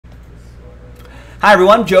Hi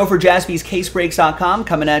everyone, Joe for JaspysCaseBreaks.com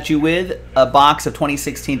coming at you with a box of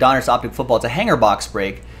 2016 Donruss Optic Football. It's a hanger box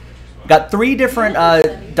break. Got three different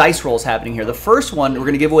dice rolls happening here. The first one, we're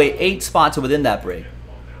going to give away 8 spots within that break.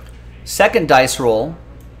 Second dice roll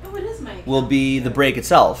will be the break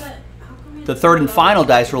itself. The third and final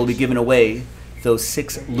dice roll will be giving away those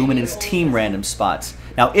 6 Luminance team random spots.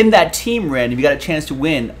 Now in that team random, you got a chance to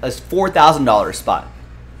win a $4,000 spot.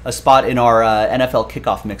 A spot in our NFL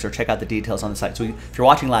kickoff mixer. Check out the details on the site. So if you're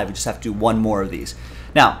watching live, you just have to do one more of these.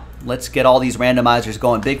 Now, let's get all these randomizers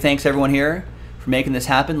going. Big thanks to everyone here for making this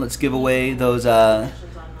happen. Let's give away those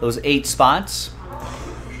 8 spots.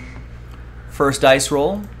 First dice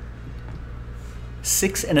roll.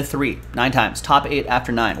 6 and a 3. 9 times. Top 8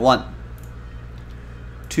 after 9. 1,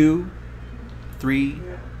 2, 3,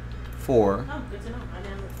 4,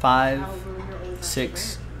 5,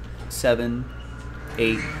 6, 7,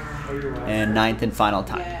 8, and 9th and final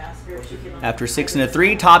time. After 6 and a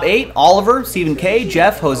 3, top 8, Oliver, Stephen K,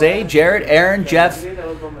 Jeff, Jose, Jared, Aaron, Jeff,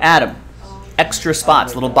 Adam. Extra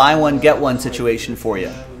spots, little buy one, get one situation for you.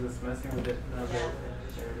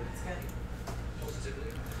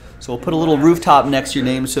 So we'll put a little rooftop next to your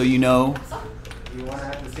name so you know. You want to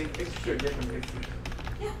have the same picture or different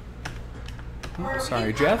picture? Oh,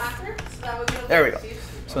 sorry, Jeff. There we go.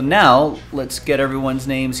 So now, let's get everyone's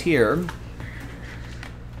names here.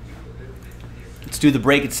 Let's do the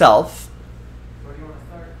break itself.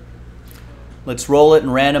 Let's roll it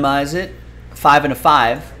and randomize it. 5 and a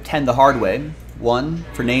 5, 10 the hard way. 1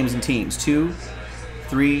 for names and teams. 2,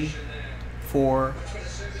 3, 4,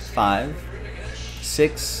 5,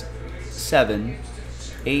 6, 7,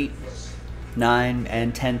 8, 9,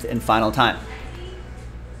 and 10th and final time.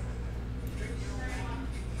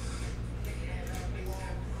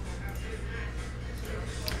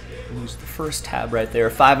 Use the first tab right there.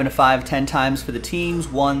 5 and a 5, 10 times for the teams.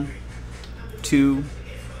 1, 2,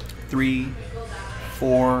 3,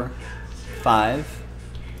 4, 5,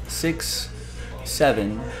 6,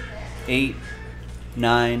 7, 8,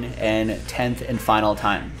 9, and 10th and final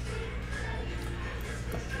time.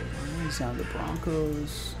 Now the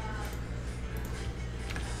Broncos.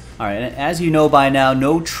 All right, and as you know by now,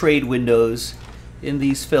 no trade windows in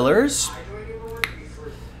these fillers.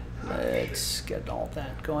 Let's get all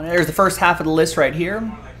that going. There's the first half of the list right here.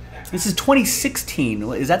 This is 2016.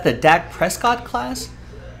 Is that the Dak Prescott class?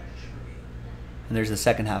 And there's the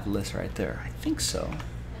second half of the list right there. I think so.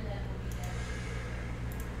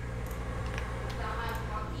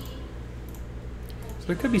 So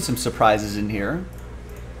there could be some surprises in here.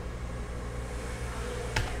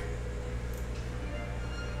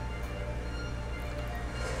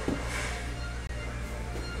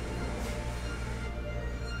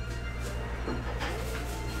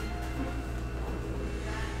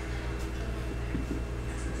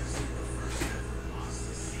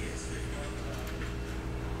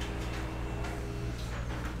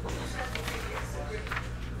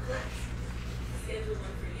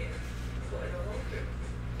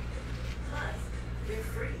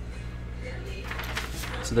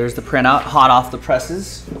 So there's the printout, hot off the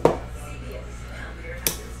presses.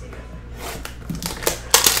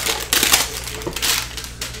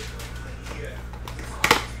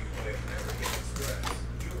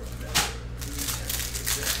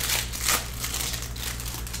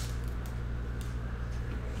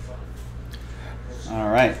 All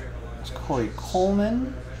right, it's Corey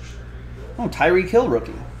Coleman. Oh, Tyreek Hill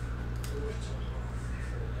rookie.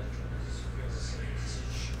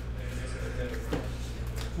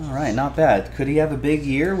 All right, not bad. Could he have a big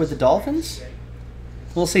year with the Dolphins?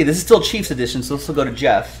 We'll see. This is still Chiefs edition, so this will go to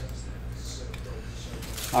Jeff.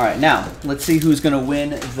 All right, now let's see who's going to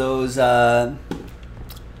win those. Let's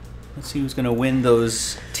see who's going to win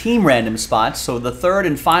those team random spots. So the third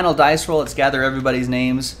and final dice roll. Let's gather everybody's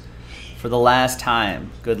names for the last time.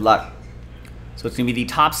 Good luck. So it's going to be the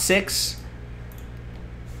top 6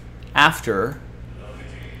 after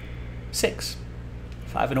 6.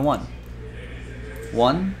 5 and a 1.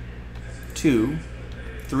 1, 2,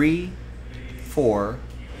 3, 4,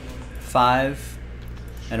 5,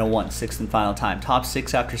 and a 1. 6th and final time. Top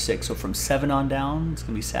 6 after 6. So from 7 on down, it's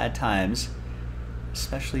going to be sad times,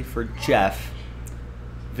 especially for Jeff.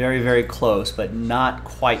 Very, very close, but not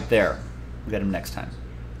quite there. We'll get him next time.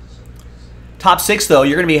 Top 6, though,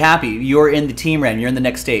 you're going to be happy. You're in the team random. You're in the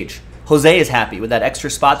next stage. Jose is happy with that extra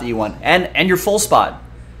spot that you won, and your full spot.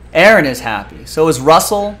 Aaron is happy. So is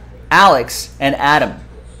Russell, Alex, and Adam.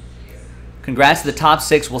 Congrats to the top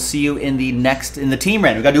 6. We'll see you in the team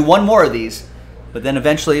random. We've got to do one more of these, but then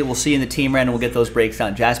eventually we'll see you in the team random. We'll get those breaks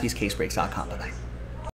done. JaspysCaseBreaks.com. Bye-bye.